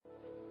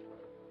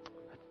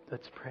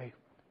Let's pray.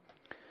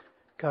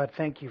 God,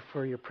 thank you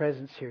for your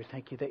presence here.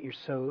 Thank you that you're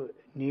so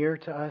near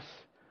to us.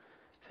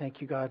 Thank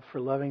you, God,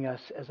 for loving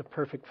us as a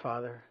perfect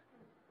Father.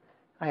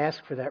 I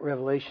ask for that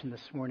revelation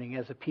this morning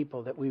as a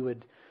people, that we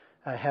would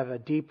have a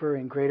deeper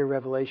and greater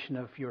revelation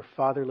of your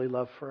fatherly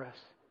love for us.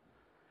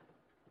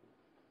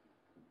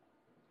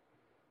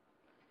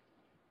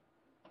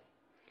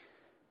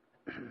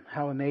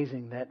 How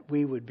amazing that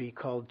we would be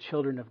called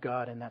children of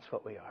God, and that's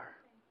what we are.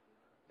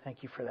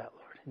 Thank you for that,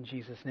 Lord. In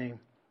Jesus' name,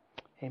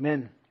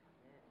 amen.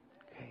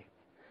 Okay.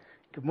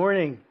 Good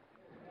morning.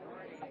 Good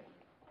morning.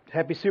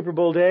 Happy Super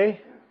Bowl day.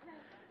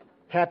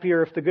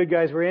 Happier if the good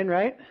guys were in,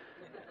 right?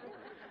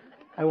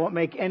 I won't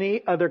make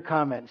any other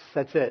comments.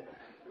 That's it.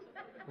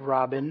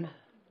 Robin,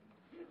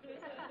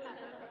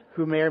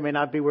 who may or may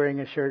not be wearing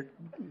a shirt.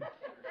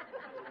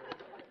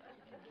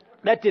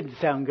 That didn't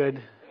sound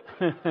good.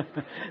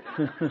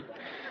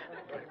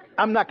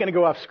 I'm not going to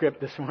go off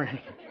script this morning.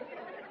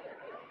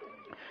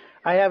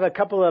 I have a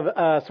couple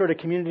of sort of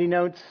community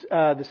notes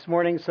this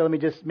morning, so let me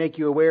just make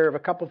you aware of a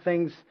couple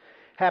things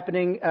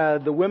happening.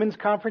 The Women's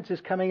Conference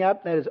is coming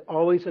up. That is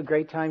always a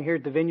great time here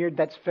at the Vineyard.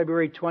 That's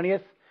February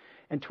 20th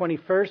and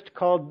 21st,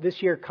 called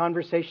this year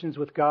Conversations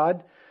with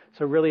God.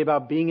 So really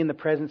about being in the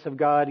presence of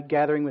God,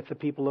 gathering with the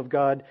people of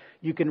God.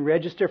 You can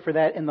register for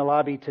that in the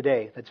lobby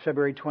today. That's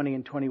February 20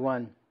 and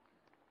 21.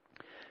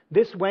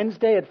 This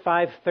Wednesday at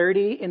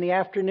 5:30 in the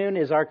afternoon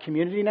is our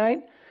community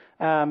night.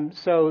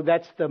 So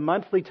that's the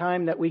monthly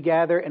time that we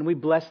gather and we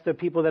bless the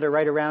people that are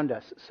right around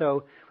us.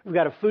 So we've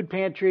got a food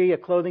pantry, a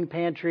clothing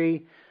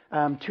pantry,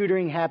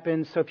 tutoring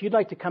happens. So if you'd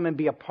like to come and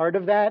be a part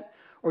of that,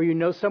 or you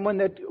know someone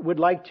that would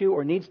like to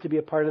or needs to be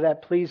a part of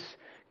that, please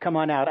come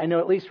on out. I know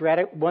at least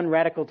one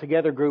Radical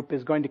Together group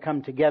is going to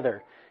come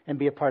together and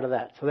be a part of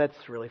that. So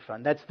that's really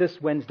fun. That's this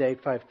Wednesday,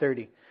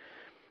 5:30.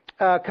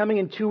 Coming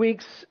in 2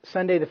 weeks,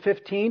 Sunday the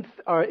 15th,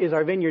 is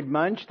our Vineyard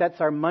Munch. That's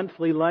our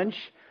monthly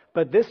lunch.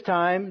 But this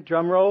time,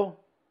 drum roll,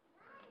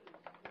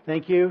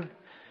 thank you,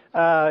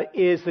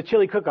 is the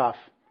chili cook-off.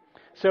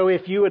 So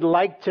if you would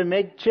like to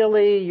make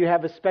chili, you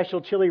have a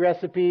special chili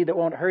recipe that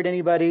won't hurt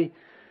anybody,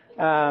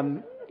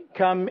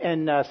 come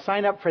and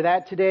sign up for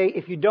that today.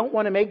 If you don't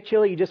want to make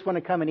chili, you just want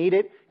to come and eat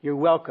it, you're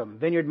welcome.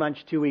 Vineyard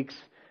Munch, 2 weeks.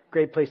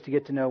 Great place to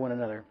get to know one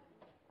another.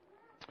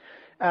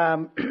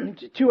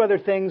 Two other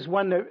things.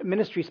 One, the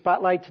ministry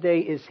spotlight today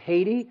is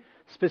Haiti,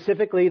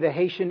 specifically the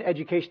Haitian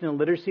Education and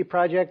Literacy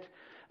Project.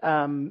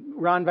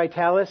 Ron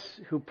Vitalis,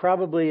 who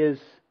probably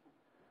is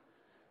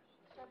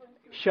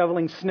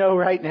shoveling snow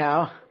right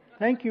now.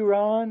 Thank you,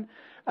 Ron.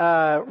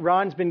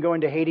 Ron's been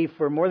going to Haiti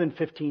for more than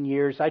 15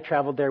 years. I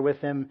traveled there with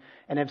him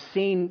and have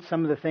seen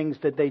some of the things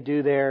that they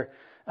do there.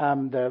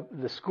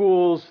 The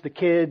schools, the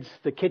kids,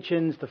 the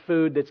kitchens, the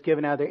food that's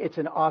given out there. It's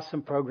an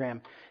awesome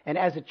program. And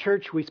as a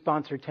church, we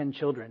sponsor 10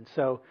 children.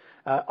 So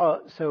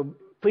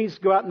please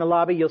go out in the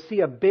lobby. You'll see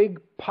a big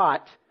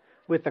pot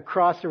with a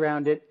cross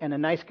around it and a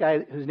nice guy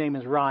whose name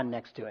is Ron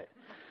next to it.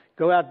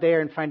 Go out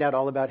there and find out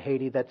all about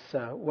Haiti. That's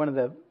one of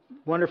the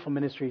wonderful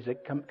ministries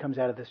that comes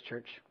out of this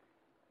church.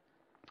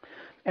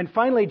 And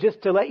finally,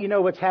 just to let you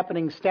know what's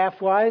happening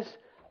staff-wise,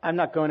 I'm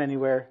not going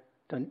anywhere.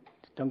 Don't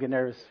get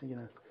nervous, you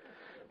know.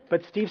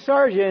 But Steve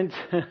Sargent,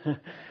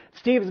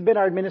 Steve has been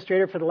our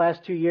administrator for the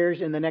last 2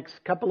 years. In the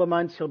next couple of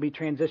months, he'll be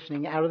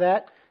transitioning out of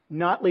that,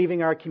 not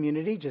leaving our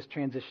community, just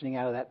transitioning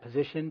out of that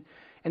position.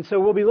 And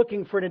so we'll be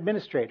looking for an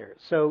administrator.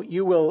 So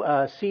you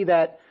will see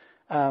that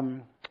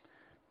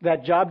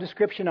job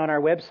description on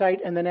our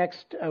website in the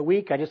next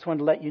week. I just wanted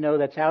to let you know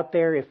that's out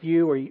there. If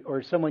you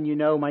or someone you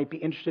know might be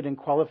interested and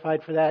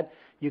qualified for that,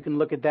 you can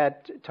look at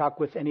that, talk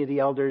with any of the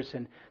elders,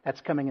 and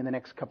that's coming in the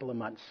next couple of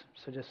months.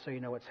 So just so you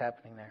know what's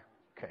happening there.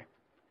 Okay.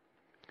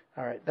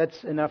 All right,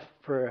 that's enough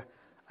for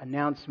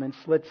announcements.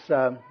 Let's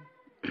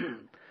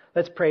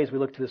pray as we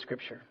look to the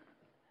Scripture.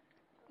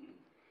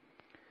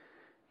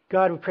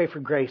 God, we pray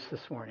for grace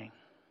this morning.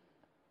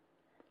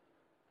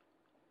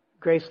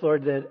 Grace,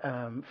 Lord,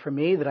 that for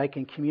me, that I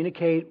can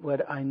communicate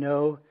what I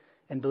know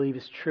and believe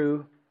is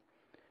true.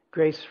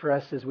 Grace for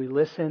us as we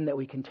listen, that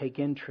we can take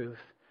in truth.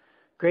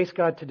 Grace,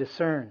 God, to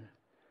discern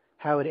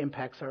how it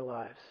impacts our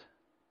lives.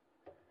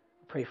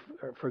 Pray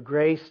for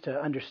grace to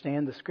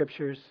understand the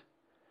Scriptures.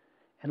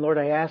 And Lord,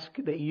 I ask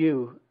that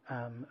you,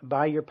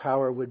 by your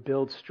power, would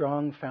build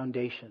strong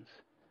foundations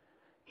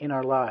in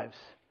our lives,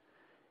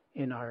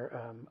 in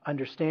our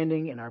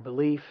understanding, in our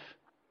belief,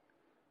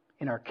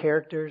 in our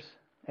characters,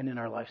 and in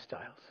our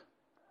lifestyles.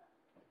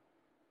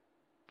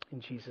 In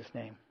Jesus'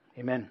 name,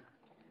 amen.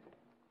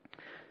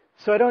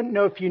 So I don't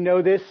know if you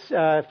know this,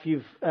 if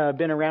you've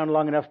been around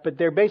long enough, but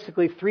there are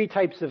basically 3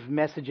 types of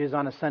messages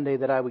on a Sunday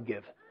that I would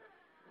give.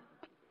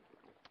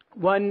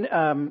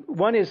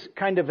 One is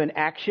kind of an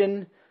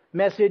action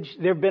message.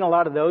 There have been a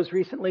lot of those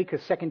recently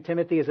because 2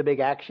 Timothy is a big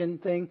action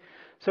thing.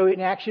 So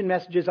in action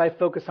messages, I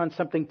focus on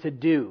something to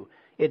do.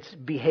 It's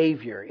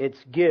behavior. It's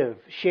give,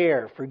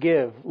 share,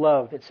 forgive,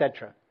 love,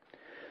 etc.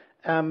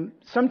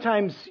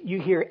 Sometimes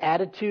you hear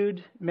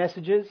attitude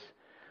messages,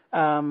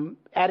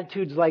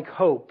 attitudes like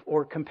hope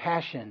or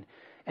compassion.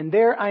 And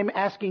there I'm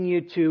asking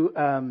you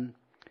to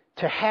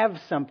to have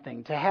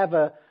something, to have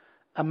a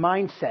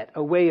mindset,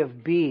 a way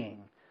of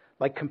being,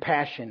 like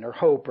compassion or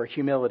hope or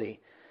humility.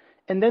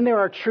 And then there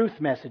are truth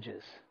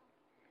messages.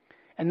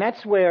 And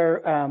that's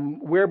where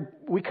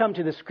we come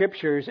to the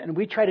Scriptures and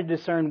we try to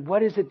discern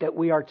what is it that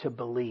we are to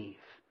believe.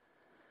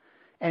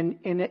 And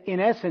in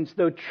essence,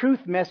 though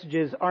truth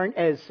messages aren't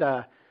as,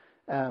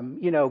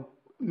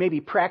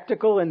 maybe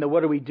practical in the what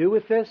do we do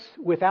with this,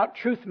 without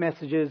truth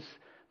messages,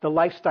 the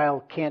lifestyle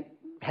can't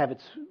have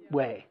its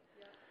way.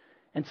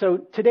 And so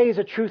today is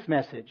a truth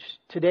message.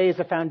 Today is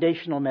a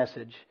foundational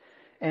message.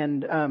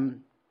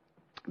 And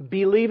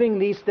believing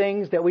these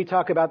things that we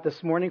talk about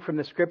this morning from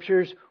the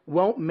Scriptures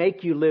won't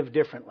make you live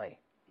differently.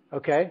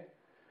 Okay?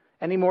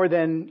 Any more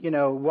than,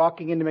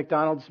 walking into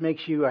McDonald's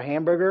makes you a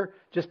hamburger,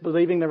 just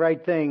believing the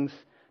right things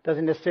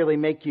doesn't necessarily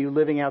make you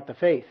living out the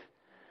faith.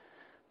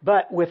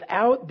 But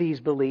without these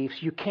beliefs,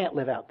 you can't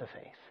live out the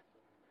faith.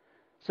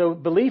 So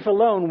belief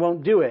alone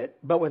won't do it,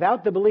 but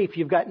without the belief,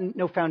 you've got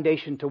no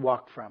foundation to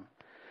walk from.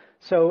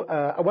 So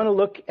I want to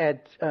look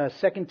at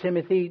 2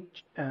 Timothy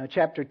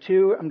chapter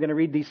 2. I'm going to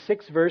read these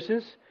 6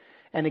 verses.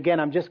 And again,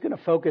 I'm just going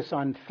to focus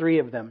on 3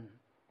 of them.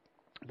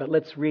 But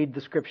let's read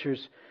the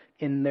Scriptures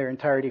in their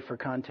entirety for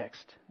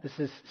context. This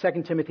is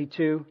 2 Timothy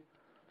 2,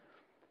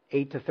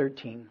 8 to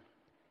 13.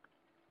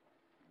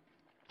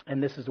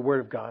 And this is the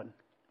Word of God.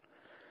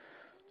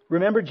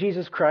 Remember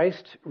Jesus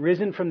Christ,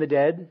 risen from the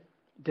dead,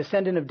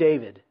 descendant of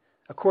David,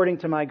 according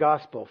to my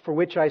gospel, for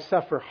which I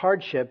suffer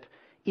hardship,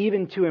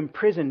 even to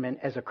imprisonment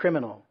as a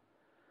criminal.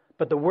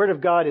 But the word of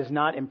God is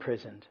not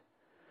imprisoned.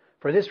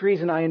 For this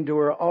reason I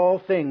endure all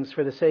things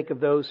for the sake of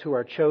those who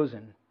are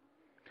chosen,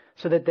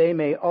 so that they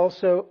may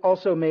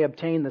also may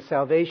obtain the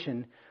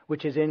salvation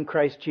which is in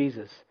Christ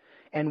Jesus,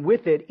 and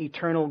with it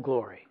eternal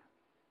glory.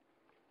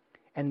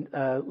 And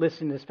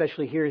listen,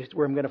 especially here is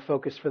where I'm going to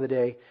focus for the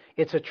day.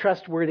 It's a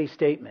trustworthy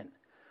statement.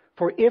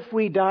 For if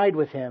we died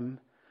with him,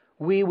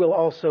 we will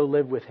also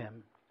live with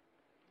him.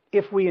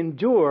 If we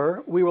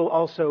endure, we will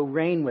also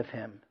reign with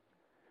him.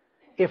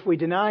 If we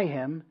deny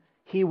him,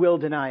 he will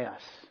deny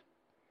us.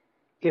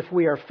 If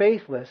we are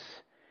faithless,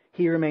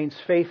 he remains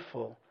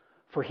faithful,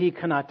 for he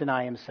cannot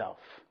deny himself.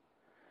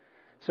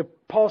 So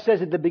Paul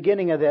says at the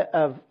beginning of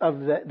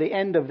the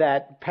end of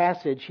that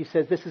passage, he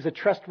says this is a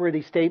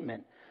trustworthy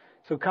statement.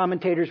 So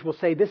commentators will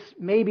say this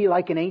may be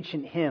like an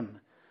ancient hymn.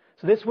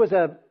 So this was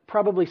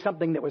probably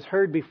something that was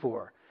heard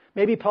before.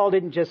 Maybe Paul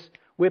didn't just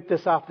whip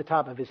this off the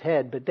top of his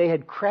head, but they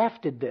had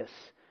crafted this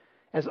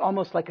as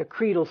almost like a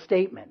creedal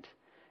statement.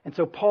 And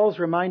so Paul's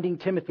reminding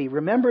Timothy,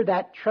 remember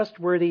that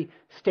trustworthy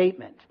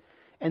statement.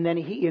 And then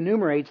he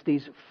enumerates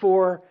these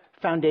 4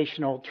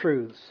 foundational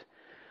truths.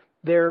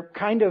 They're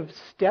kind of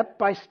step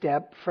by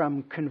step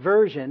from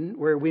conversion,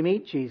 where we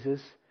meet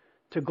Jesus,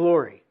 to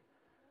glory,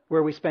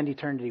 where we spend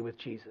eternity with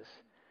Jesus.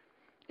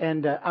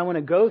 And I want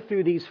to go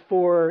through these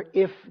 4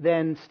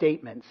 if-then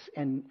statements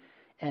and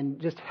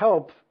just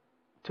help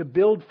to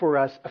build for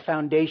us a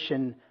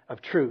foundation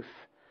of truth.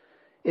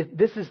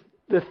 This is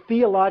the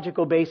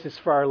theological basis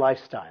for our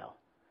lifestyle,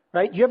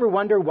 right? You ever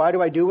wonder, why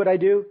do I do what I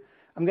do?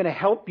 I'm going to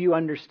help you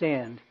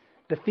understand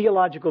the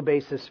theological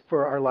basis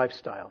for our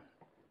lifestyle.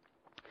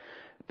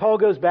 Paul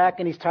goes back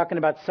and he's talking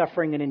about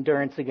suffering and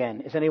endurance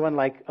again. Is anyone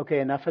like, okay,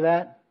 enough of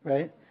that,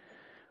 right?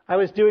 I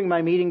was doing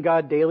my Meeting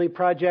God Daily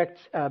project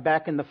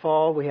back in the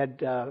fall. We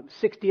had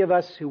 60 of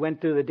us who went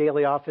through the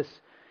daily office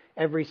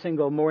every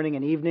single morning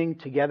and evening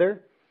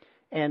together.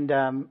 And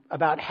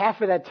about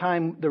half of that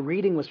time, the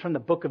reading was from the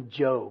book of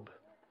Job.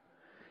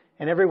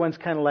 And everyone's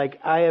kind of like,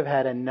 I have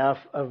had enough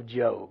of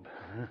Job.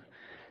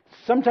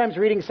 Sometimes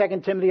reading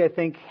 2 Timothy, I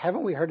think,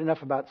 haven't we heard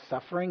enough about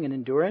suffering and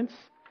endurance?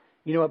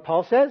 You know what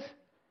Paul says?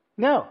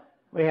 No,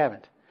 we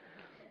haven't.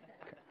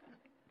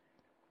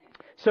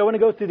 So I want to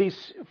go through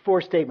these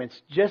 4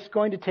 statements. Just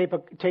going to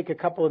take a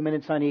couple of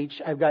minutes on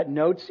each. I've got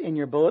notes in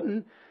your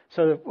bulletin,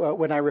 so that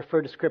when I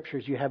refer to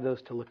Scriptures, you have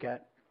those to look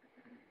at.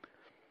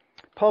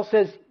 Paul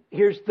says,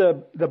 here's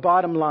the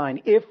bottom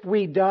line. If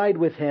we died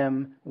with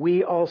him,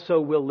 we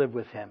also will live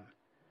with him.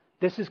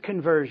 This is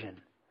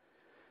conversion.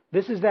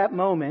 This is that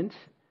moment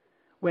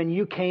when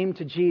you came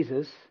to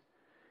Jesus.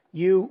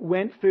 You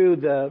went through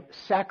the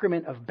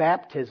sacrament of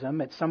baptism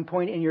at some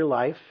point in your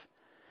life,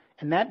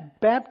 and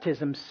that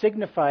baptism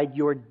signified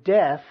your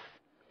death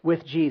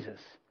with Jesus.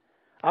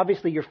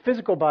 Obviously, your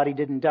physical body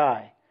didn't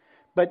die,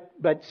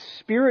 but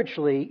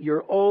spiritually,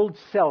 your old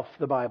self,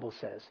 the Bible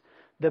says,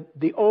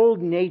 the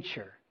old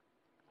nature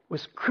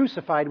was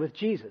crucified with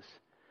Jesus.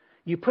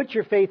 You put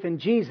your faith in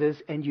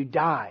Jesus and you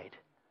died.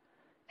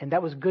 And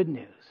that was good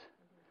news.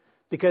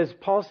 Because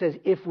Paul says,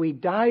 if we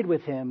died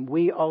with him,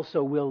 we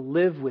also will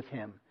live with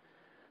him.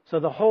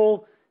 So the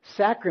whole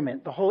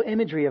sacrament, the whole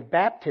imagery of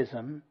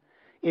baptism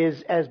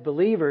is, as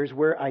believers,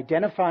 we're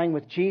identifying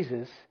with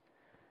Jesus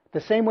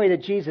the same way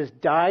that Jesus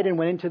died and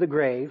went into the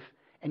grave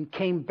and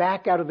came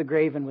back out of the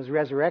grave and was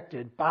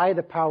resurrected by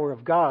the power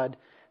of God.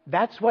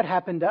 That's what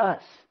happened to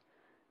us.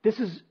 This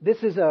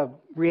is a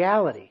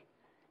reality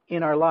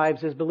in our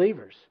lives as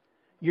believers.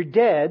 You're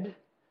dead.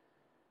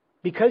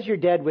 Because you're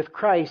dead with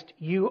Christ,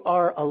 you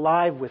are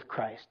alive with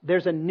Christ.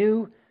 There's a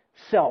new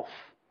self.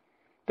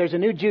 There's a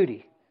new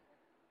Judy.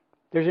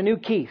 There's a new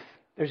Keith.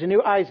 There's a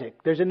new Isaac.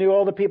 There's a new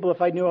all the people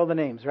if I knew all the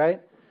names,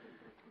 right?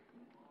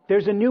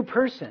 There's a new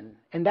person.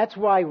 And that's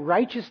why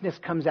righteousness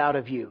comes out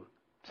of you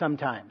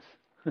sometimes.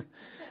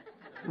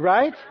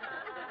 Right?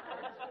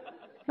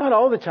 Not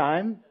all the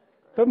time,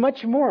 but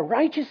much more.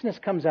 Righteousness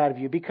comes out of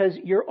you because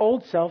your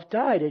old self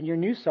died and your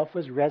new self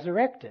was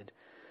resurrected.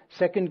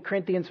 2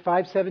 Corinthians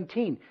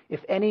 5:17.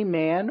 If any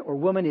man or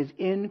woman is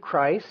in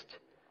Christ,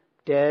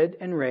 dead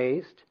and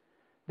raised,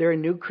 they're a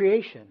new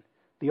creation.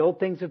 The old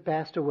things have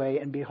passed away,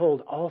 and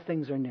behold, all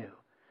things are new.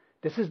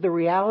 This is the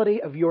reality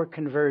of your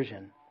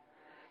conversion.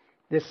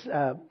 This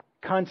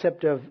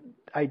concept of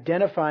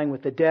identifying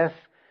with the death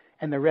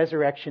and the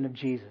resurrection of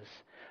Jesus.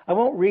 I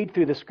won't read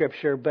through the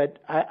scripture, but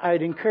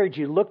I'd encourage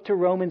you, look to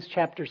Romans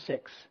chapter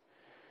 6.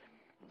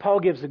 Paul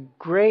gives a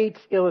great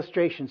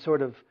illustration,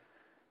 sort of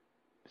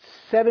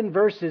 7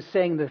 verses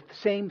saying the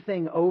same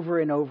thing over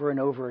and over and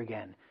over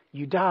again.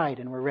 You died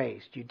and were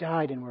raised. You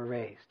died and were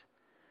raised.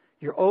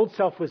 Your old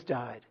self was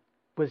dead,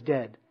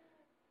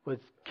 was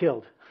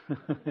killed.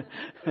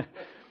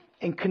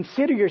 And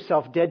consider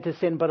yourself dead to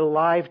sin, but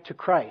alive to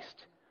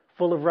Christ,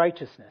 full of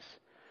righteousness.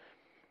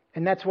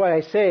 And that's why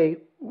I say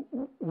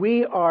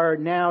we are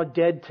now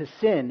dead to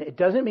sin. It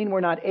doesn't mean we're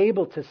not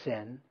able to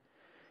sin.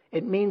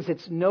 It means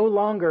it's no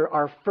longer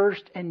our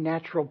first and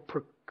natural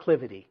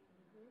proclivity.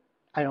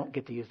 I don't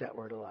get to use that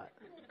word a lot.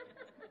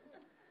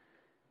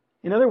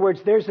 In other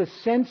words, there's a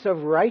sense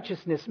of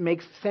righteousness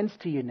makes sense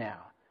to you now.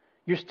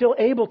 You're still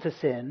able to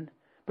sin,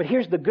 but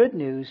here's the good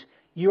news.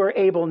 You are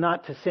able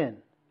not to sin.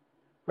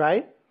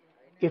 Right?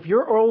 If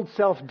your old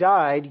self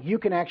died, you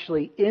can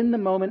actually, in the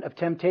moment of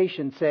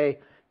temptation, say,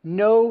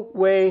 no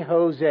way,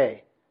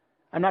 Jose.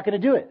 I'm not going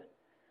to do it.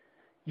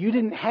 You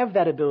didn't have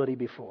that ability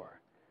before.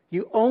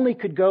 You only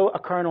could go a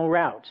carnal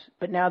route.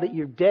 But now that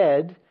you're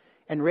dead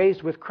and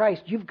raised with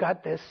Christ, you've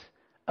got this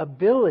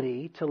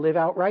ability to live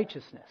out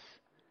righteousness.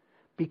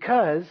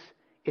 Because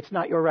it's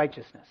not your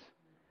righteousness.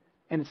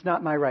 And it's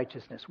not my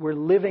righteousness. We're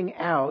living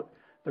out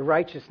the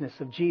righteousness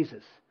of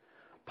Jesus.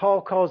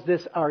 Paul calls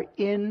this our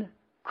in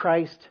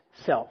Christ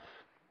self.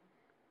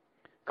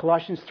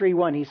 Colossians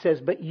 3:1, he says,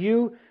 but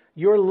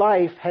your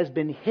life has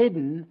been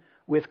hidden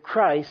with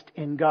Christ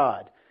in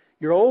God.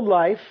 Your old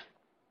life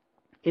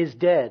is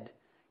dead.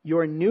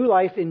 Your new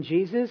life in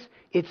Jesus,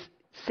 it's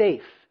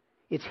safe.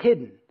 It's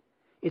hidden.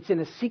 It's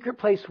in a secret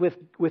place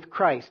with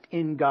Christ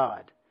in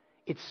God.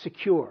 It's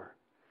secure.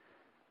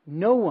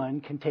 No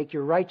one can take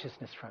your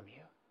righteousness from you.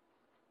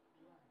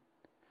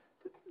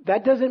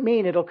 That doesn't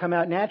mean it'll come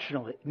out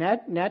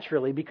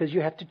naturally because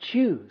you have to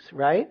choose,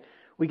 right?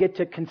 We get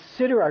to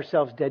consider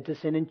ourselves dead to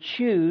sin and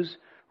choose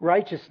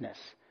righteousness.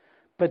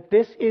 But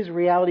this is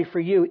reality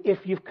for you if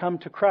you've come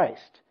to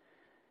Christ.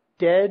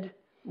 Dead,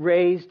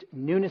 raised,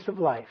 newness of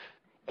life,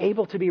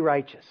 able to be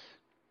righteous.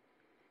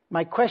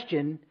 My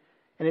question,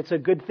 and it's a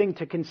good thing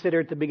to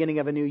consider at the beginning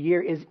of a new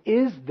year,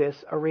 is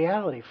this a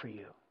reality for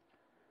you?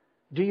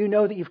 Do you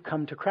know that you've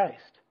come to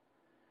Christ?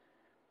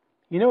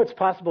 You know it's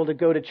possible to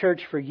go to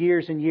church for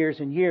years and years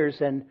and years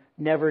and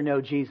never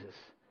know Jesus.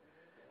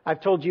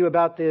 I've told you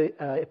about the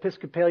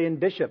Episcopalian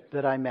bishop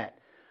that I met,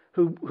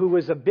 who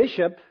was a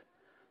bishop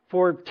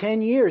for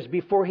 10 years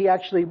before he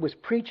actually was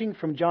preaching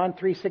from John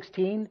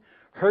 3:16,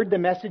 heard the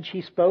message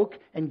he spoke,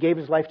 and gave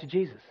his life to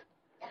Jesus.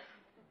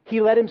 He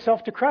led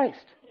himself to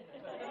Christ.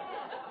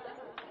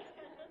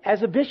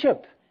 As a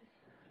bishop,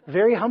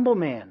 very humble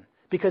man,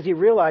 because he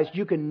realized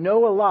you can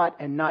know a lot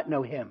and not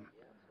know him.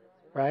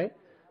 Right?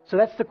 So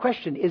that's the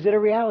question. Is it a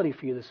reality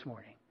for you this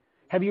morning?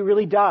 Have you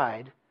really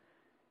died?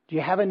 Do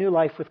you have a new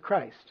life with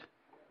Christ?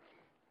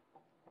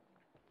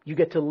 You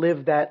get to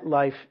live that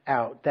life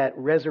out, that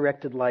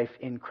resurrected life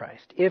in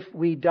Christ. If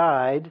we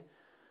died,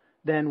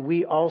 then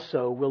we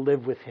also will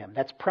live with him.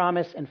 That's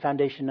promise and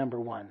foundation number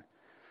 1.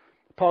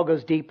 Paul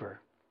goes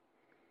deeper.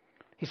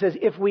 He says,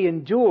 if we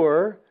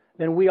endure,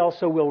 then we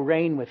also will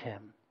reign with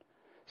him.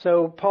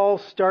 So Paul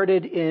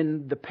started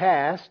in the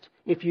past.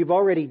 If you've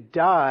already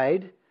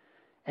died,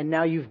 and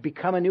now you've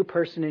become a new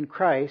person in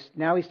Christ,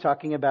 now he's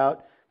talking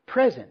about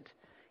present.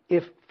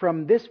 If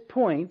from this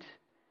point,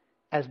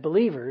 as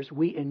believers,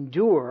 we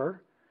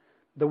endure,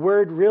 the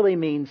word really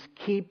means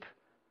keep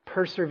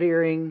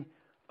persevering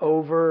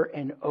over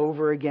and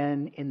over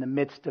again in the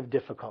midst of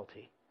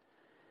difficulty.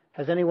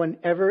 Has anyone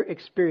ever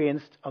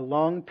experienced a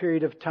long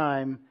period of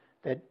time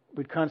that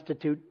would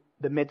constitute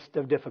the midst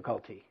of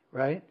difficulty,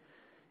 right?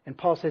 And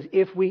Paul says,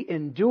 if we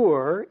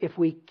endure, if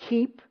we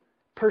keep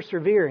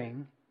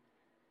persevering,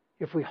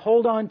 if we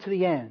hold on to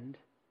the end,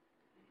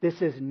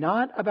 this is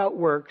not about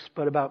works,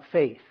 but about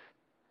faith.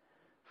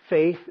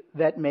 Faith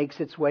that makes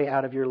its way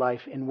out of your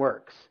life in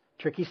works.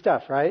 Tricky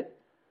stuff, right?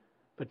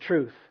 But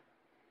truth.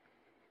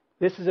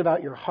 This is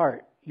about your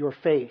heart, your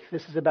faith.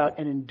 This is about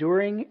an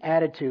enduring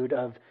attitude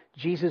of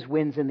Jesus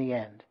wins in the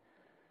end.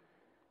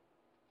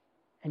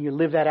 And you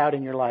live that out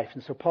in your life.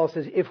 And so Paul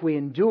says, if we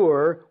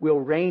endure, we'll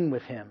reign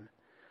with him.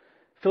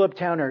 Philip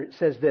Towner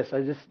says this.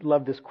 I just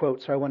love this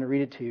quote, so I want to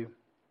read it to you.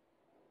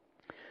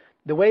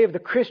 The way of the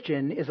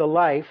Christian is a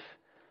life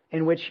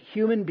in which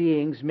human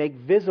beings make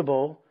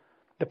visible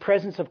the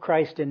presence of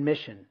Christ in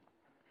mission.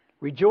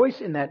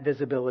 Rejoice in that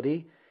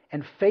visibility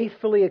and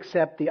faithfully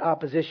accept the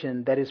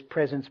opposition that his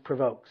presence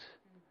provokes.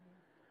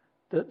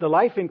 The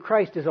life in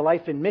Christ is a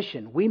life in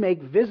mission. We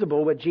make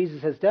visible what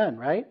Jesus has done,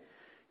 right?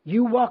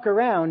 You walk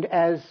around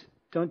as,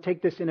 don't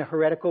take this in a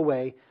heretical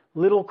way,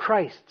 little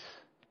Christs.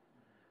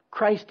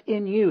 Christ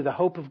in you, the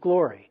hope of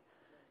glory.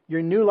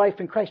 Your new life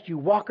in Christ, you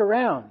walk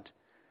around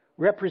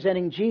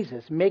representing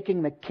Jesus,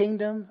 making the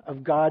kingdom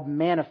of God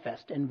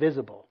manifest and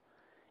visible.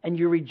 And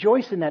you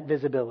rejoice in that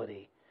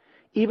visibility,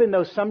 even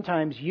though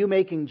sometimes you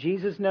making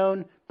Jesus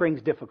known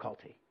brings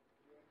difficulty,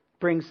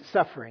 brings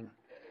suffering,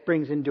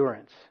 brings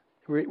endurance,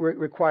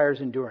 requires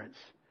endurance.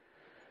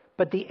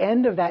 But the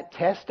end of that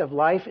test of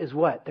life is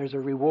what? There's a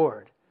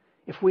reward.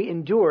 If we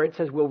endure, it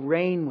says we'll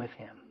reign with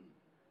him.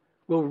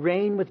 We'll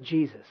reign with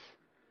Jesus.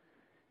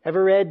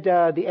 Ever read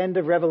the end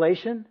of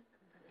Revelation?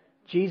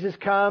 Jesus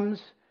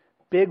comes,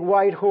 big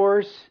white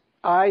horse,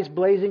 eyes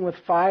blazing with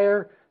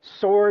fire,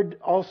 sword,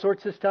 all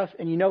sorts of stuff.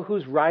 And you know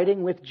who's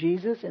riding with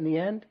Jesus in the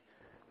end?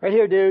 Right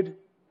here, dude.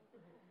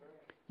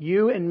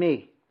 You and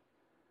me.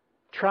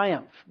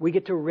 Triumph. We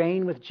get to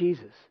reign with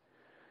Jesus.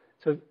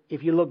 So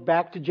if you look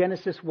back to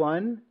Genesis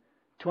 1,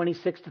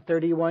 26 to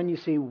 31, you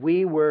see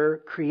we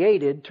were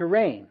created to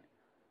reign.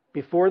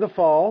 Before the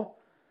fall,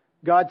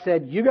 God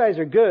said, you guys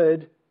are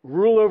good,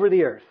 rule over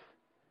the earth.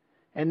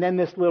 And then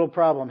this little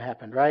problem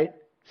happened, right?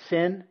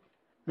 Sin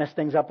messed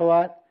things up a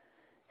lot.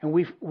 And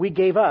we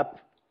gave up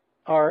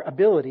our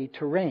ability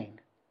to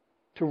reign,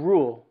 to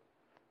rule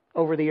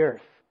over the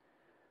earth.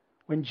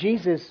 When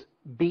Jesus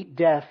beat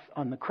death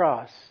on the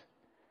cross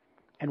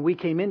and we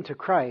came into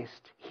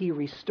Christ, he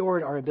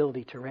restored our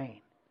ability to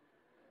reign.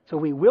 So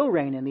we will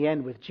reign in the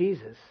end with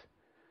Jesus.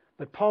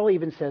 But Paul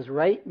even says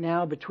right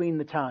now between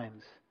the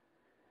times,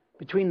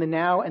 between the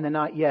now and the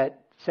not yet,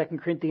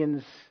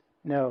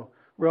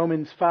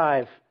 Romans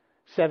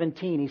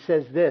 5:17, he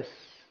says this.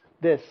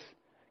 Give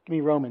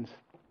me Romans.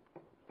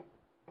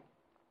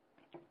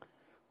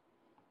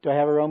 Do I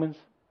have a Romans?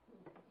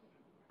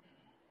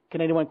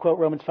 Can anyone quote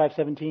Romans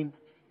 5:17?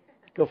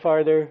 Go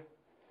farther.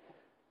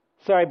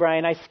 Sorry,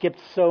 Brian, I skipped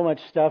so much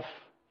stuff.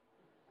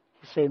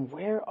 He's saying,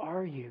 where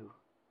are you?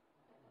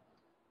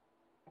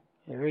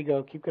 There we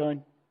go. Keep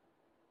going.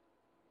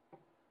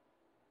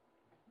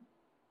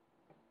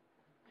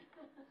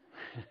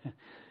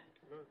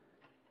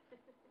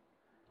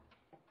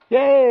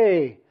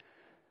 Yay!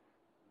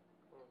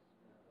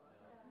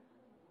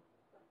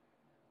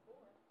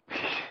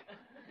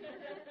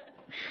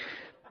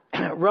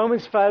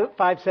 Romans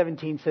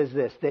 5:17 says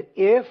this, that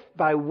if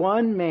by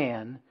one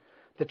man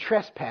the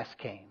trespass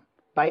came,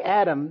 by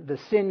Adam the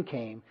sin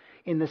came,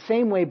 in the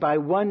same way by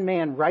one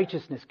man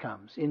righteousness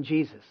comes in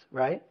Jesus,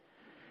 right?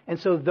 And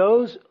so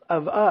those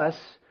of us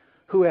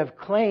who have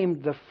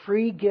claimed the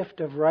free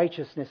gift of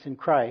righteousness in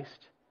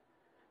Christ,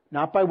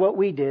 not by what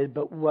we did,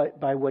 but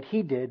by what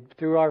he did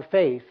through our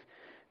faith,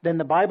 then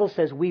the Bible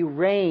says we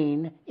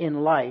reign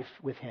in life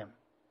with him.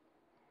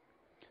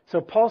 So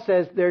Paul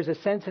says there's a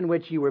sense in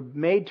which you were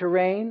made to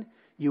reign,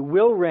 you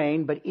will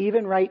reign, but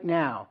even right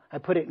now, I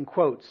put it in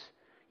quotes,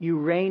 you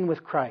reign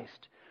with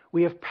Christ.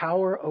 We have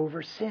power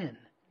over sin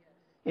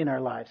in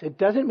our lives. It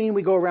doesn't mean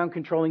we go around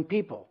controlling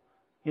people,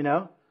 you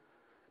know?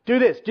 Do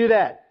this, do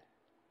that.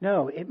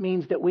 No, it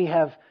means that we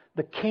have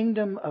the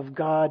kingdom of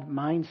God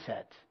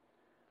mindset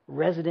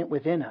resident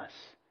within us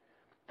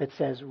that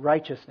says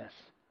righteousness,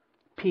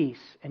 peace,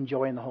 and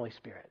joy in the Holy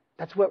Spirit.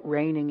 That's what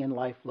reigning in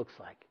life looks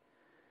like.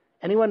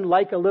 Anyone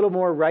like a little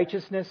more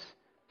righteousness,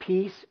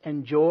 peace,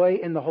 and joy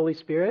in the Holy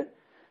Spirit?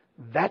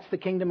 That's the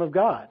kingdom of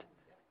God,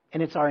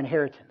 and it's our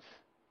inheritance.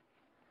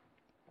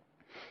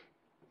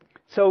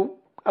 So,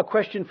 a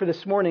question for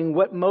this morning,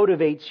 what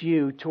motivates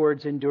you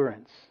towards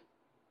endurance?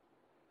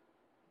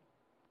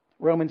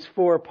 Romans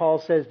 4, Paul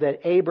says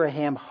that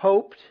Abraham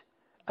hoped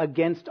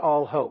against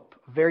all hope.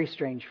 Very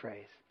strange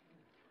phrase.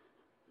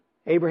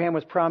 Abraham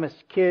was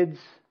promised kids,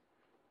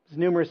 as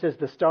numerous as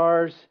the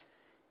stars.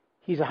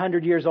 He's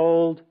 100 years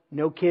old,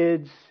 no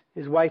kids.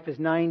 His wife is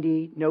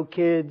 90, no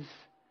kids.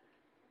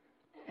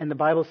 And the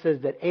Bible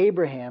says that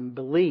Abraham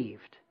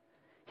believed.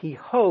 He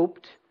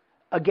hoped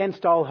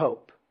against all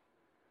hope.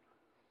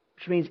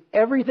 Which means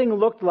everything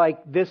looked like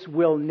this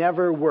will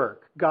never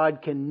work.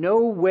 God can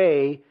no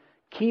way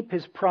keep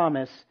his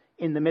promise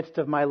in the midst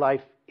of my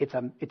life.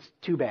 It's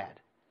too bad.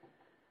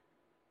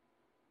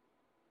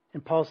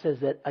 And Paul says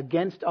that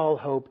against all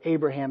hope,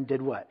 Abraham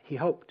did what? He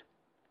hoped.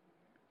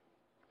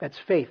 That's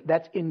faith.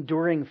 That's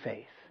enduring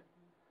faith.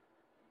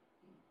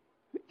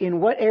 In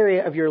what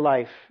area of your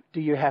life do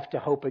you have to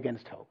hope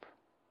against hope?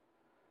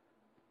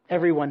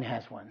 Everyone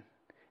has one.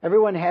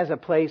 Everyone has a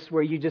place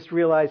where you just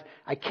realize,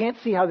 I can't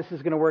see how this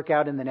is going to work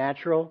out in the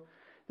natural.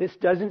 This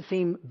doesn't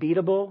seem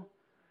beatable.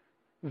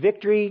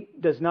 Victory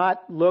does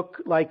not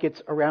look like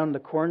it's around the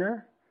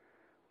corner.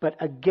 But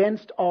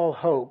against all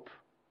hope,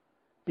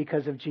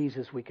 because of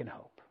Jesus, we can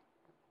hope.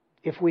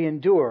 If we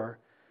endure,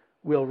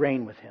 we'll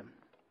reign with him.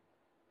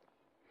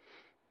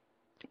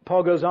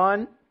 Paul goes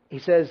on. He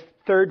says,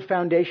 third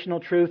foundational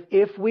truth,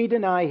 if we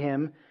deny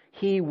him,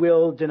 he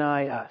will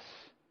deny us.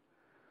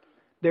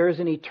 There is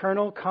an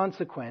eternal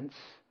consequence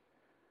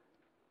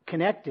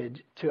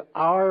connected to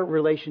our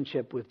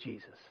relationship with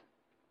Jesus.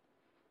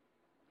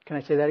 Can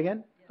I say that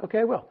again? Okay,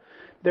 I will.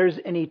 There's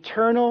an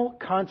eternal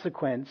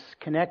consequence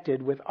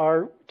connected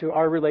to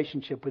our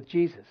relationship with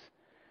Jesus.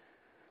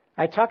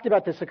 I talked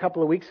about this a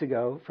couple of weeks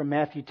ago from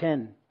Matthew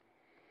 10.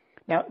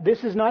 Now,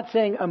 this is not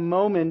saying a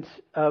moment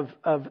of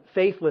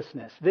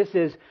faithlessness. This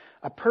is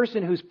a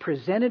person who's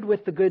presented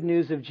with the good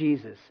news of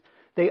Jesus.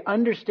 They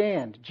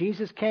understand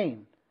Jesus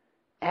came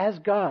as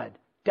God,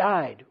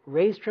 died,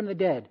 raised from the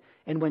dead.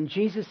 And when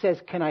Jesus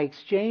says, can I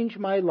exchange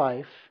my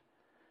life,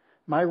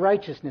 my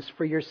righteousness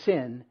for your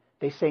sin?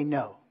 They say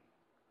no.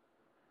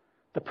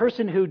 The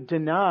person who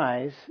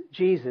denies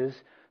Jesus,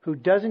 who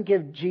doesn't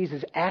give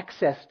Jesus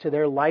access to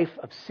their life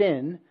of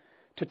sin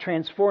to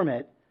transform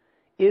it,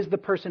 is the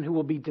person who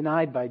will be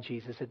denied by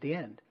Jesus at the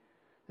end.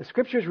 The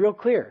scripture is real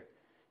clear.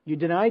 You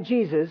deny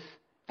Jesus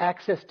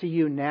access to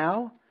you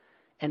now,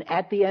 and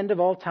at the end of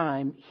all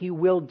time, he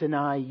will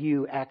deny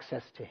you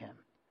access to him.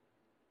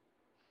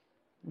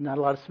 Not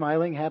a lot of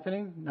smiling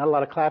happening, not a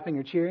lot of clapping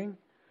or cheering.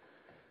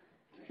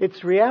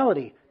 It's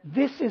reality.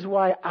 This is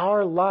why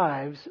our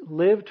lives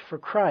lived for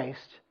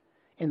Christ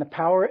in the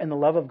power and the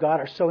love of God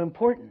are so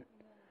important.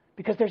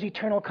 Because there's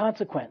eternal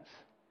consequence.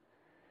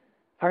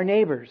 Our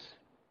neighbors,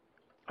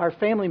 our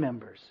family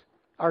members,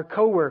 our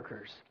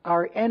co-workers,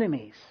 our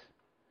enemies.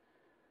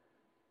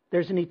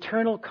 There's an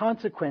eternal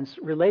consequence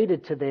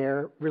related to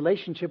their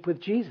relationship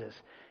with Jesus.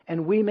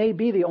 And we may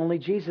be the only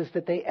Jesus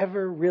that they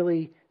ever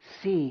really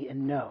see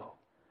and know.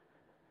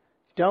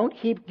 Don't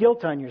heap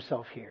guilt on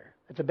yourself here.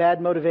 It's a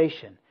bad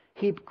motivation.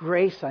 Heap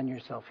grace on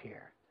yourself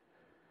here.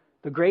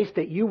 The grace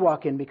that you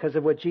walk in because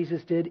of what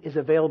Jesus did is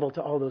available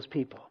to all those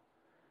people.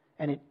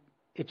 And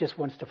it just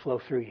wants to flow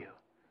through you.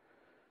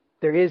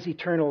 There is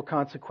eternal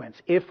consequence.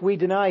 If we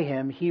deny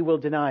him, he will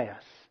deny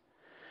us.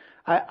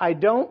 I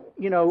don't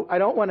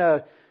want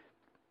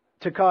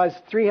to cause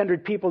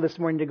 300 people this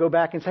morning to go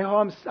back and say,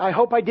 I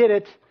hope I did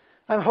it.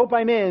 I hope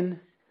I'm in.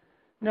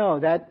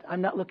 No,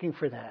 I'm not looking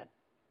for that.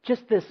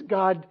 Just this,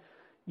 God,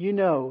 you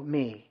know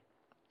me,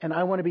 and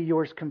I want to be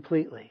yours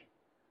completely.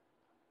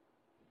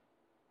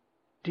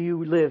 Do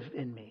you live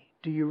in me?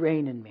 Do you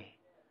reign in me?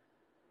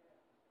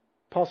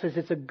 Paul says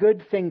it's a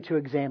good thing to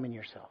examine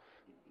yourself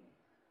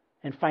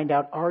and find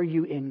out, are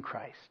you in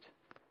Christ?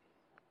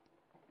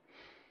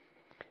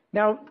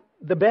 Now,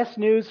 the best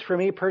news for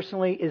me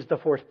personally is the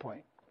fourth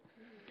point.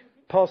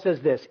 Paul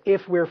says this,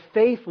 if we're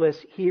faithless,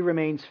 he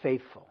remains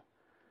faithful.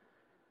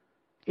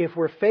 If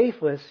we're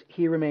faithless,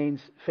 he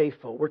remains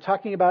faithful. We're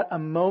talking about a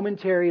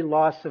momentary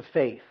loss of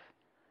faith.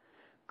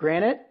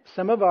 Granted,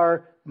 some of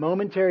our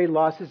momentary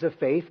losses of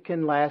faith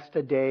can last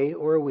a day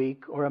or a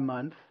week or a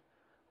month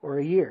or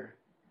a year.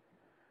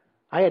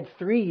 I had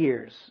 3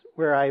 years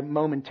where I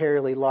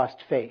momentarily lost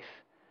faith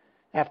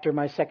after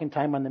my second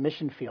time on the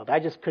mission field. I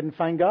just couldn't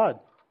find God.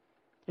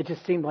 It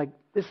just seemed like,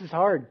 this is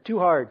hard, too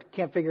hard,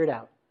 can't figure it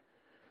out.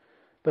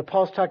 But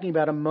Paul's talking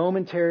about a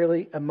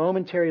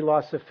momentary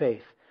loss of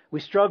faith. We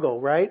struggle,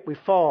 right? We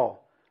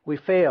fall, we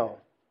fail.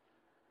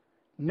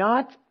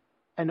 Not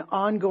an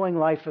ongoing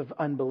life of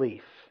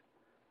unbelief,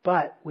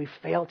 but we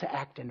fail to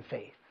act in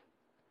faith.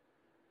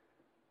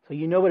 So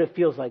you know what it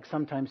feels like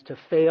sometimes to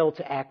fail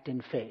to act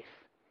in faith.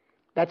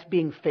 That's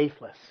being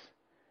faithless.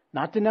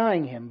 Not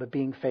denying him, but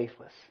being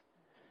faithless.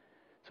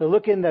 So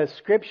look in the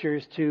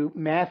scriptures to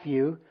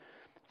Matthew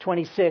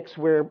 26,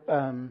 where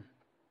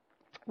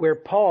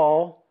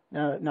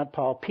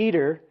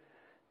Peter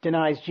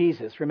denies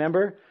Jesus.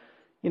 Remember?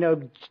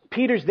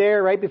 Peter's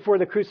there right before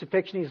the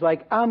crucifixion. He's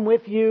like, I'm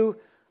with you.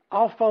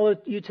 I'll follow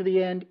you to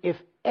the end. If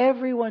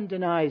everyone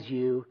denies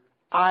you,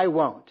 I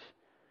won't.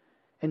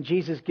 And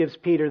Jesus gives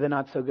Peter the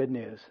not so good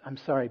news. I'm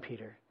sorry,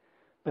 Peter.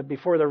 But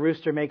before the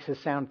rooster makes his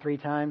sound 3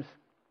 times,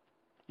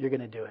 you're going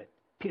to do it.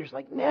 Peter's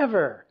like,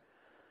 never.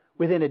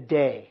 Within a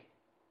day,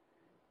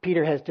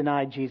 Peter has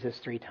denied Jesus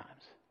 3 times.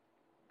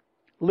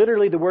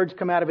 Literally, the words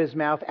come out of his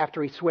mouth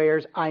after he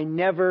swears, I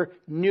never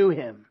knew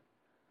him.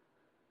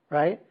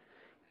 Right?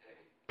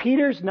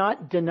 Peter's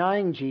not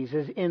denying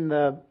Jesus in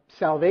the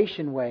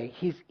salvation way.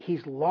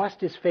 He's lost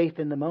his faith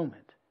in the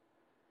moment.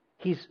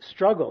 He's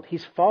struggled.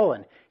 He's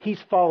fallen.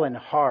 He's fallen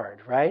hard,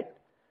 right?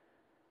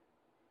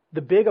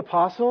 The big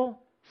apostle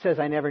says,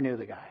 I never knew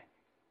the guy.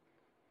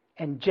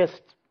 And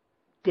just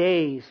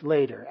days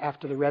later,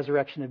 after the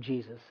resurrection of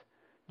Jesus,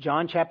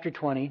 John chapter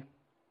 20,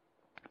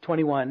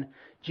 21,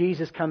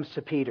 Jesus comes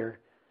to Peter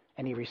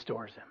and he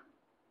restores him.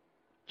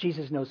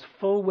 Jesus knows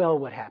full well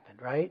what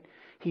happened, right?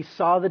 He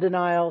saw the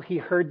denial. He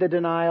heard the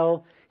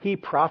denial. He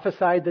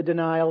prophesied the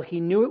denial. He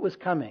knew it was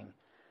coming.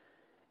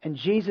 And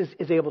Jesus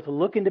is able to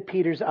look into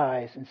Peter's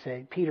eyes and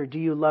say, Peter, do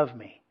you love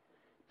me?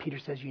 Peter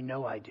says, you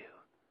know I do.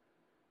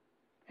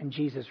 And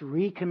Jesus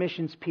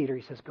recommissions Peter.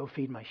 He says, go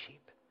feed my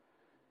sheep.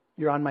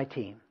 You're on my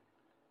team.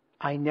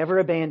 I never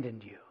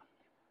abandoned you.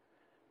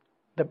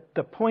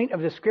 The point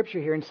of the scripture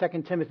here in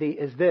 2 Timothy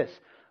is this.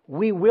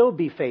 We will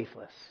be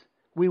faithless.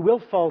 We will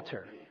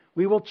falter.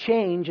 We will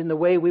change in the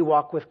way we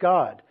walk with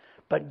God,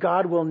 but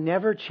God will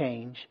never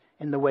change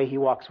in the way He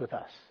walks with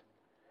us.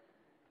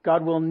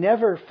 God will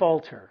never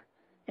falter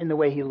in the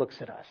way He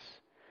looks at us.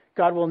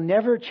 God will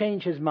never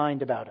change His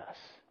mind about us.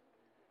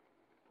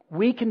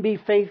 We can be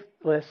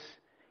faithless.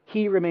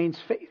 He remains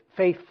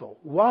faithful.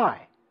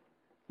 Why?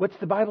 What's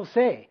the Bible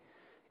say?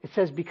 It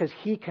says because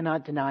He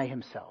cannot deny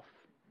Himself.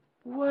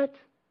 What?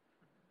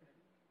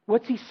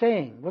 What's He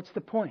saying? What's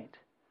the point?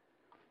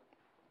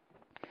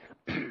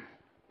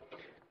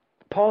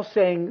 Paul's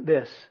saying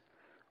this.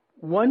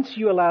 Once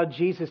you allow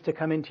Jesus to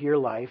come into your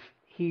life,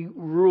 He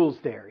rules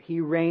there.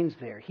 He reigns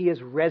there. He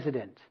is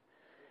resident.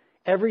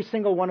 Every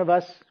single one of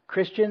us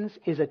Christians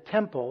is a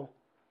temple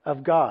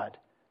of God,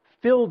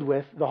 filled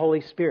with the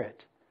Holy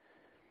Spirit.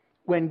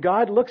 When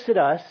God looks at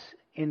us,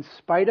 in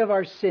spite of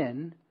our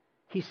sin,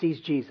 He sees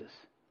Jesus.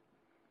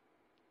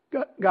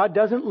 God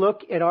doesn't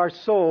look at our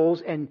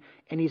souls and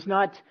He's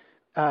not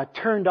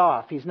turned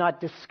off. He's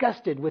not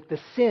disgusted with the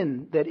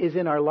sin that is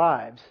in our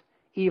lives,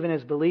 even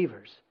as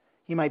believers.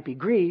 He might be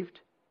grieved,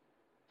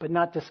 but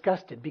not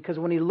disgusted, because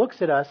when He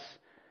looks at us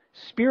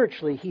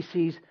spiritually, He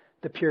sees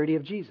the purity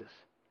of Jesus.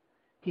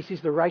 He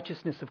sees the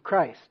righteousness of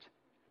Christ.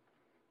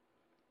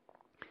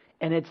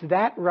 And it's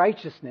that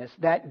righteousness,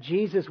 that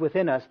Jesus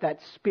within us, that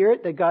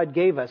Spirit that God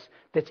gave us,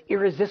 that's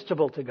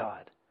irresistible to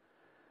God.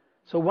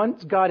 So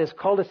once God has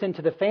called us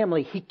into the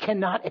family, He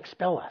cannot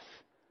expel us.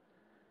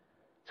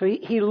 So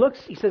he looks,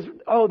 he says,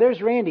 oh,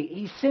 there's Randy.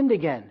 He sinned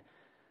again.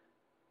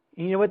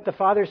 And you know what the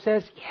Father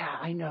says? Yeah,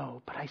 I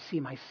know, but I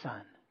see my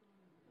son.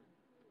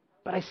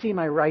 But I see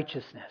my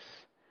righteousness.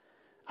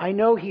 I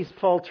know he's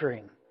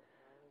faltering,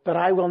 but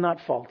I will not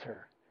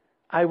falter.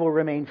 I will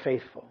remain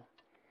faithful.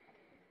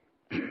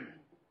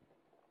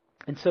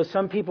 And so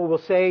some people will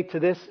say to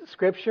this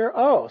scripture,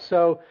 oh,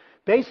 so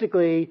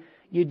basically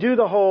you do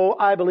the whole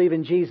I believe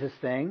in Jesus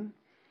thing,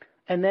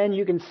 and then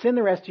you can sin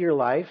the rest of your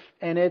life,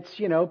 and it's,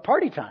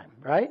 party time,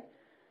 right?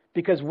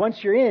 Because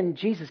once you're in,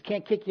 Jesus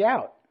can't kick you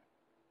out.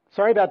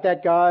 Sorry about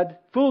that, God.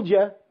 Fooled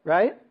you,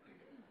 right?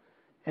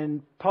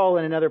 And Paul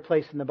in another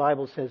place in the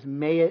Bible says,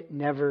 may it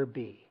never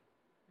be.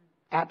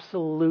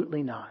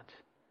 Absolutely not.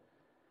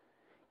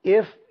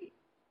 If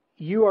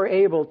you are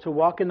able to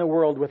walk in the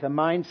world with a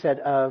mindset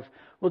of,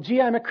 well,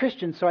 gee, I'm a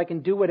Christian, so I can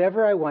do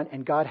whatever I want,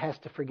 and God has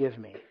to forgive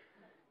me,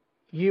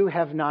 you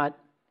have not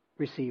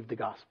received the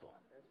gospel.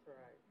 That's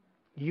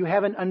right. You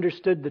haven't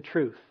understood the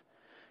truth.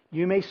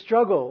 You may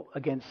struggle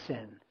against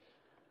sin.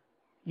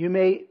 You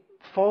may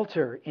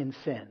falter in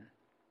sin.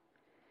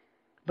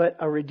 But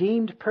a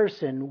redeemed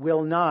person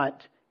will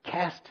not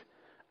cast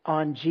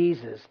on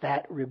Jesus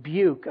that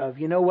rebuke of,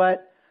 you know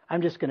what?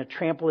 I'm just going to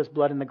trample His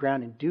blood in the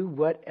ground and do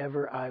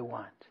whatever I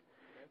want.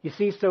 You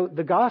see, so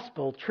the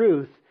gospel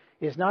truth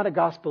is not a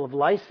gospel of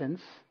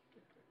license.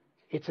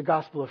 It's a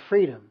gospel of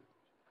freedom.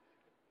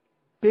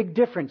 Big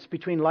difference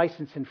between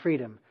license and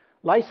freedom.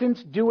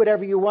 License, do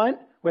whatever you want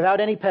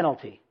without any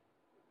penalty.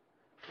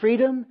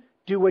 Freedom,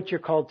 do what you're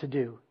called to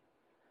do.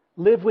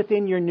 Live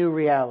within your new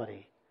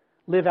reality.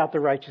 Live out the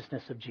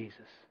righteousness of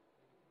Jesus.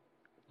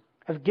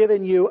 I've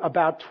given you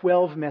about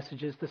 12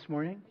 messages this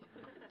morning.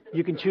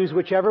 You can choose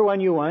whichever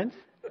one you want.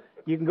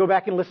 You can go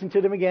back and listen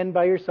to them again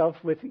by yourself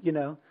with,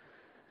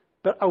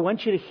 But I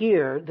want you to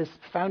hear this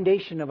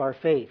foundation of our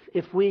faith.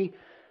 If we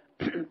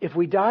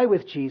die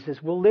with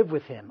Jesus, we'll live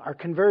with Him. Our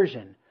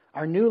conversion,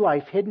 our new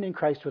life hidden in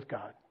Christ with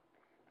God.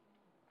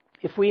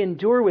 If we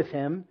endure with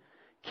Him,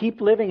 keep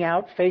living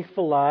out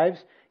faithful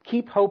lives,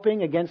 keep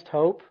hoping against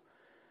hope,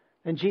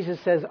 then Jesus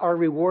says our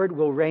reward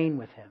will reign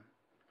with Him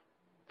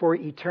for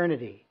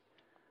eternity.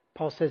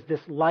 Paul says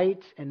this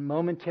light and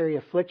momentary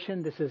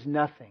affliction, this is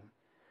nothing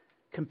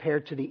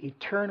compared to the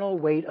eternal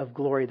weight of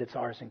glory that's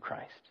ours in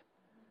Christ.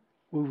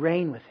 We'll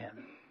reign with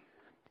Him.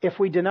 If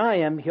we deny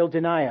Him, He'll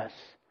deny us.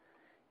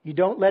 You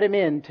don't let Him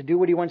in to do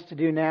what He wants to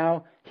do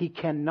now. He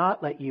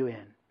cannot let you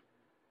in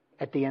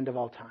at the end of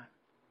all time.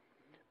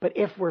 But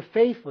if we're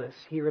faithless,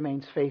 He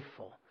remains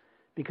faithful.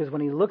 Because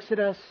when He looks at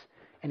us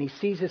and He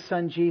sees His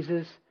Son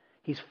Jesus,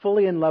 He's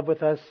fully in love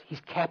with us.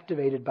 He's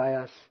captivated by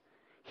us.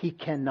 He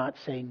cannot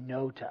say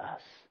no to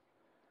us.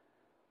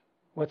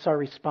 What's our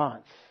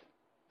response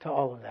to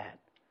all of that?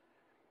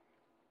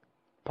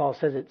 Paul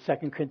says it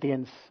 2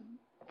 Corinthians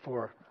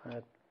 4.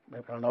 I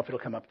don't know if it'll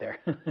come up there.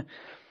 2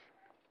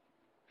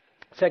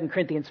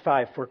 Corinthians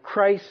 5. For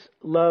Christ's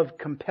love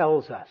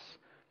compels us.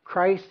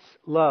 Christ's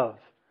love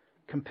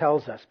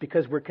compels us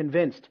because we're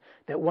convinced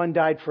that one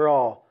died for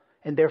all,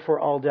 and therefore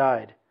all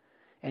died.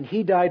 And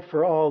He died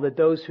for all, that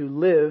those who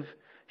live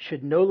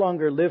should no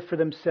longer live for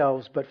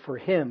themselves, but for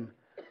Him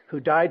who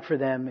died for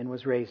them and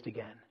was raised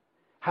again.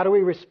 How do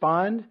we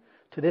respond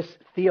to this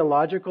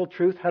theological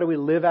truth? How do we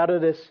live out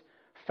of this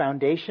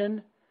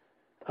foundation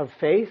of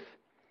faith?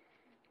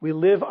 We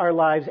live our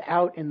lives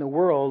out in the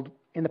world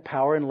in the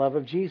power and love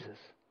of Jesus.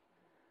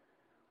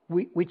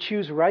 We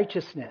choose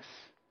righteousness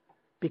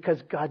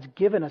because God's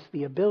given us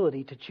the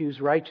ability to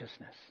choose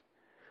righteousness.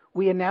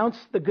 We announce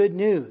the good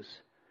news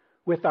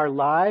with our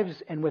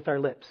lives and with our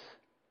lips.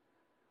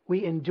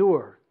 We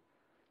endure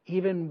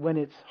even when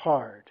it's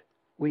hard.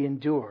 we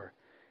endure,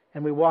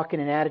 and we walk in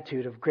an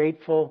attitude of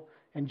grateful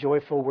and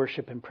joyful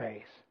worship and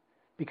praise.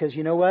 Because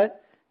you know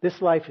what?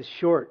 This life is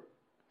short.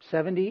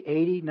 70,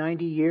 80,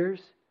 90 years.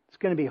 It's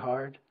going to be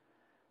hard.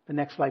 The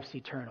next life's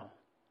eternal.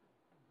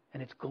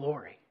 And it's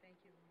glory.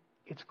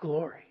 It's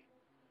glory.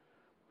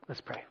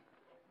 Let's pray.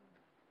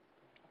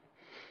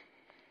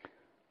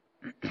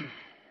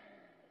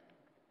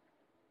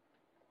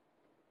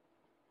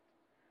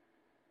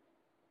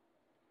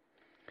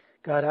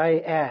 God, I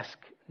ask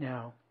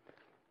now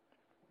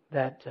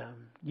that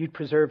you'd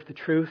preserve the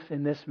truth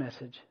in this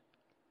message.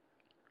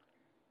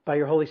 By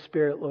your Holy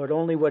Spirit, Lord,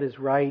 only what is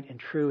right and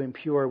true and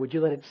pure, would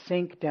you let it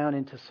sink down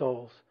into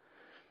souls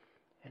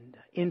and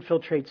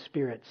infiltrate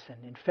spirits and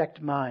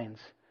infect minds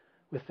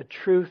with the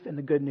truth and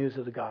the good news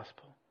of the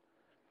gospel.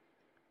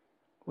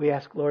 We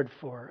ask, Lord,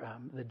 for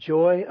the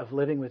joy of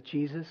living with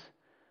Jesus,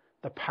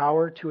 the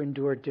power to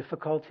endure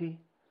difficulty,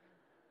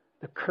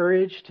 the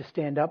courage to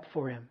stand up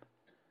for him,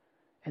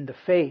 and the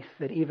faith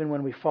that even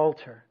when we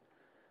falter,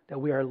 that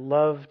we are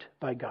loved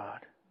by God,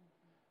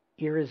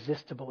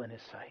 irresistible in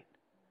his sight.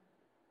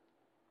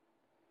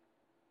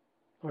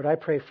 Lord, I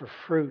pray for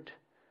fruit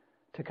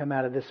to come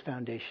out of this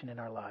foundation in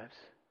our lives.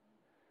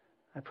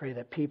 I pray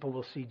that people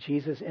will see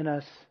Jesus in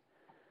us,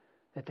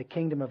 that the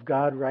kingdom of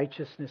God,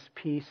 righteousness,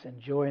 peace,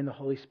 and joy in the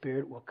Holy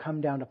Spirit will come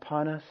down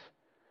upon us,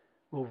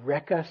 will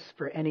wreck us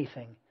for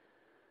anything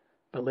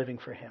but living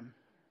for him.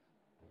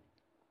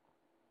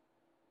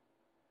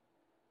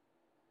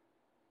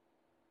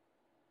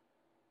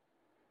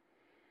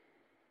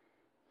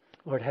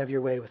 Lord, have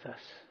your way with us.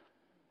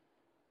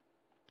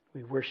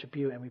 We worship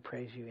you and we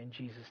praise you in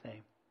Jesus'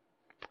 name.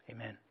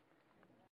 Amen.